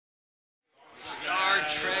Star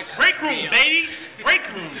Trek. Break room, Beyond. baby. Break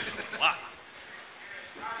room. Wow.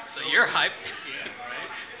 So you're hyped. Yeah,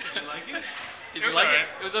 right? Did you like it? Did It you was like alright.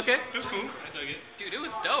 it? It was okay? It was cool. I dug it. Dude, it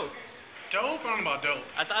was dope. Dope? I don't know about dope.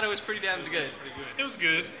 I thought it was pretty damn good. Pretty good. It was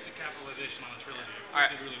good. It's a capitalization on a trilogy. It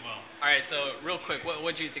Alright. did really well. Alright, so real quick,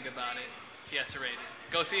 what do you think about it? If you had to rate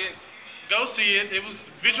it. Go see it? Go see it. It was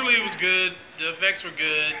visually it was good. The effects were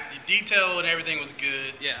good. The detail and everything was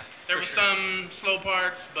good. Yeah. There for were sure. some slow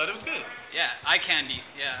parts, but it was good. Yeah, eye candy.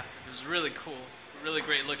 Yeah, it was really cool. Really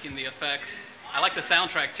great looking, the effects. I like the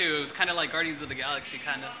soundtrack too. It was kind of like Guardians of the Galaxy,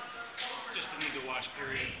 kind of. Just a need to watch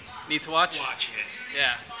period. Need to watch? Watch it.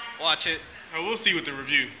 Yeah, watch it. Oh, we'll see with the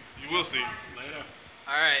review. You will see. Later.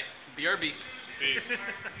 All right, BRB. Peace.